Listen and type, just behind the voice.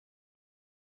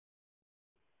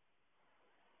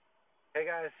Hey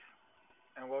guys,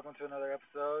 and welcome to another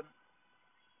episode.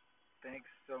 Thanks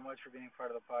so much for being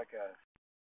part of the podcast.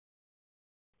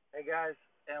 Hey guys,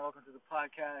 and welcome to the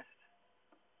podcast.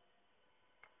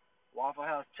 Waffle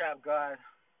House Trap God.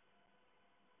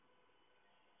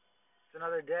 It's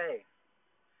another day.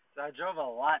 So I drove a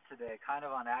lot today, kind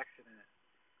of on accident.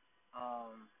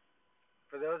 Um,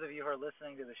 for those of you who are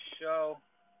listening to the show,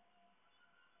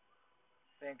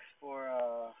 thanks for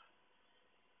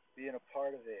being a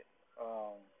part of it.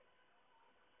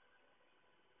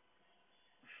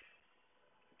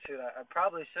 I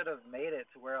probably should have made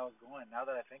it to where I was going. Now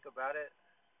that I think about it,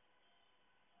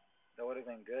 that would have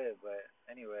been good. But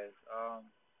anyways,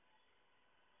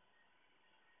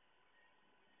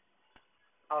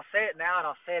 I'll say it now and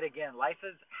I'll say it again. Life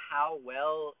is how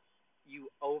well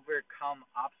you overcome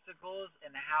obstacles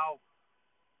and how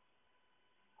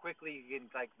quickly you can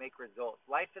make results.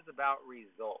 Life is about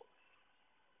results.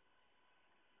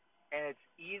 And it's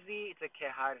easy to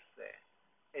quejarse.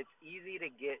 It's easy to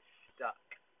get stuck.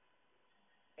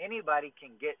 Anybody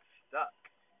can get stuck.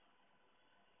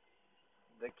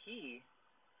 The key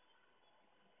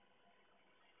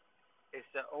is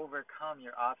to overcome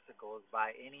your obstacles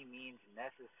by any means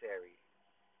necessary.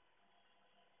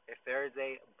 If there is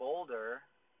a boulder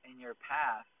in your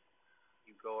path,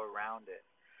 you go around it.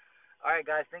 All right,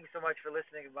 guys, thanks so much for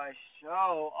listening to my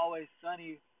show. Always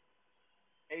sunny,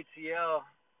 ATL,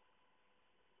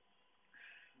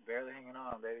 barely hanging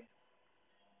on, baby.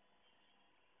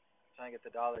 Trying to get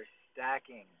the dollars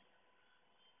stacking.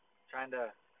 Trying to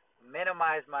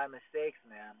minimize my mistakes,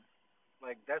 man.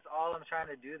 Like that's all I'm trying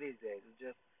to do these days is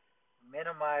just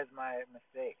minimize my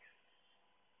mistakes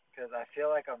because I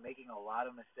feel like I'm making a lot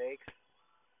of mistakes,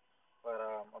 but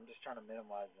I'm just trying to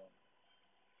minimize them.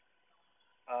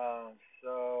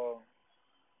 So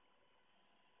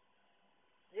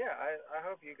yeah, I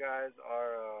hope you guys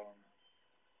are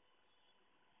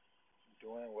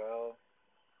doing well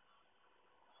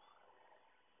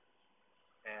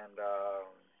and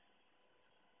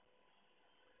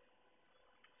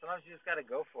sometimes you just gotta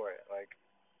go for it. Like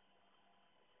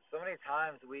so many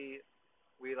times we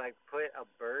like put a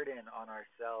burden on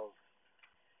ourselves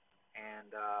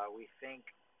and we think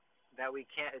that we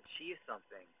can't achieve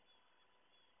something,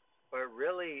 but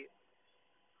really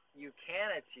you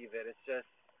can achieve it. It's just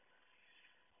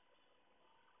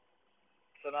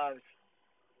sometimes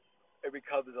it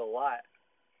becomes a lot.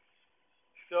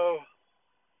 So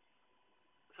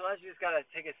sometimes you just gotta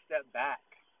take a step back.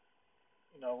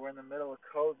 You know, we're in the middle of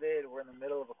COVID. We're in the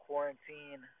middle of a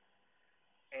quarantine,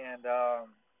 and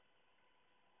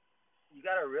you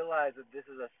gotta realize that this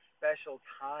is a special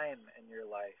time in your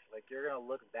life. Like you're gonna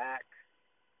look back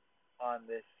on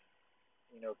this,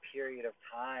 period of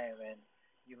time, and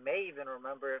you may even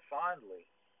remember it fondly,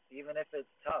 even if it's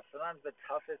tough. Sometimes the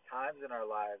toughest times in our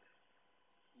lives,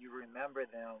 you remember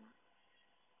them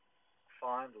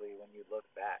fondly when you look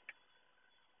back.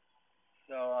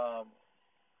 So,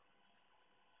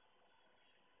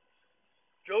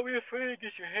 don't be afraid to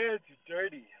get your hands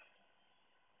dirty.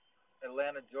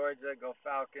 Atlanta, Georgia, go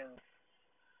Falcons.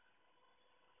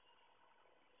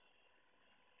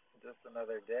 Just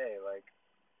another day. Like,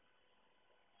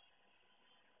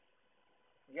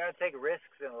 you gotta take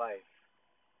risks in life.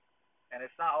 And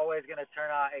it's not always gonna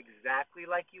turn out exactly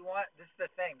like you want. This is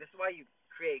the thing. This is why you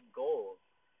create goals.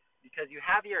 Because you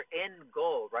have your end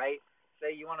goal, right?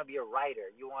 Say you wanna be a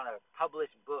writer, you wanna publish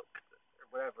books or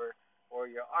whatever, or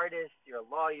you're an artist, you're a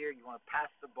lawyer, you wanna pass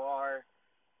the bar,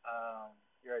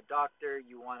 you're a doctor,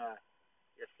 you wanna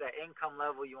your set income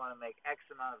level, you wanna make X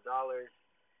amount of dollars.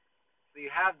 So you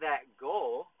have that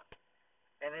goal,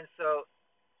 and then so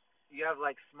you have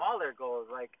like smaller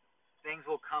goals, like things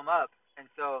will come up,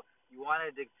 and so you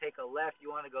wanted to take a left, you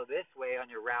want to go this way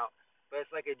on your route, but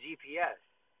it's like a GPS.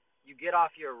 You get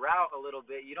off your route a little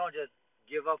bit, you don't just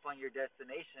give up on your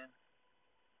destination.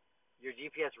 Your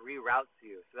GPS reroutes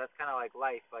you. So that's kind of like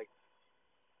life. Like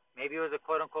maybe it was a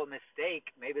quote unquote mistake.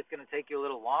 Maybe it's going to take you a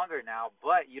little longer now,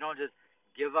 but you don't just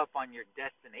give up on your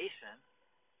destination.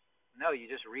 No, you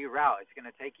just reroute. It's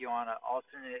going to take you on an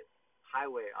alternate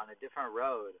highway, on a different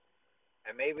road.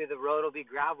 And maybe the road will be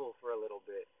gravel for a little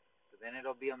bit. But then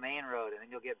it'll be a main road, and then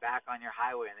you'll get back on your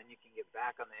highway, and then you can get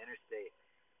back on the interstate.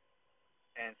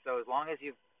 And so as long as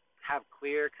you have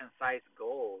clear, concise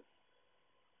goals,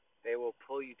 they will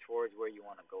pull you towards where you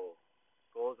want to go.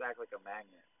 Goals act like a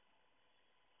magnet.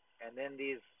 And then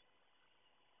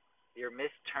your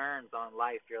missed turns on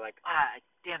life, you're like,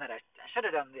 damn it, I should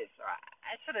have done this, or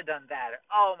I should have done that, or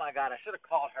oh my god, I should have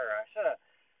called her, I should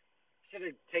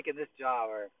have taken this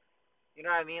job, or you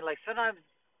know what I mean? Like sometimes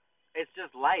it's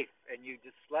just life, and you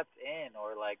just slept in,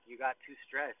 or like you got too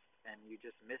stressed. and you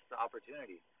just missed the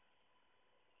opportunity.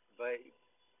 But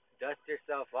dust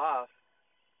yourself off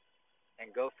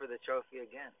and go for the trophy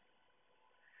again.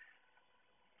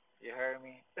 You heard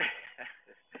me?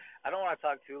 I don't want to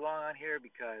talk too long on here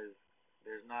because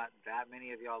there's not that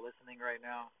many of y'all listening right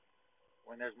now.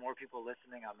 When there's more people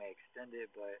listening, I may extend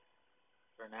it, but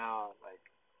for now, like,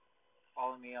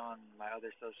 follow me on my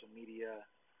other social media.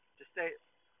 Just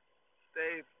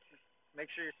just make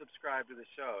sure you're subscribed to the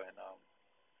show, and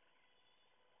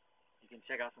you can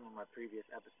check out some of my previous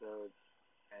episodes,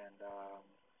 and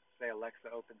say Alexa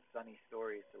open Sunny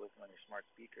Stories to listen on your smart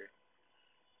speaker.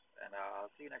 And I'll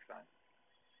see you next time.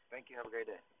 Thank you. Have a great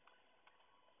day.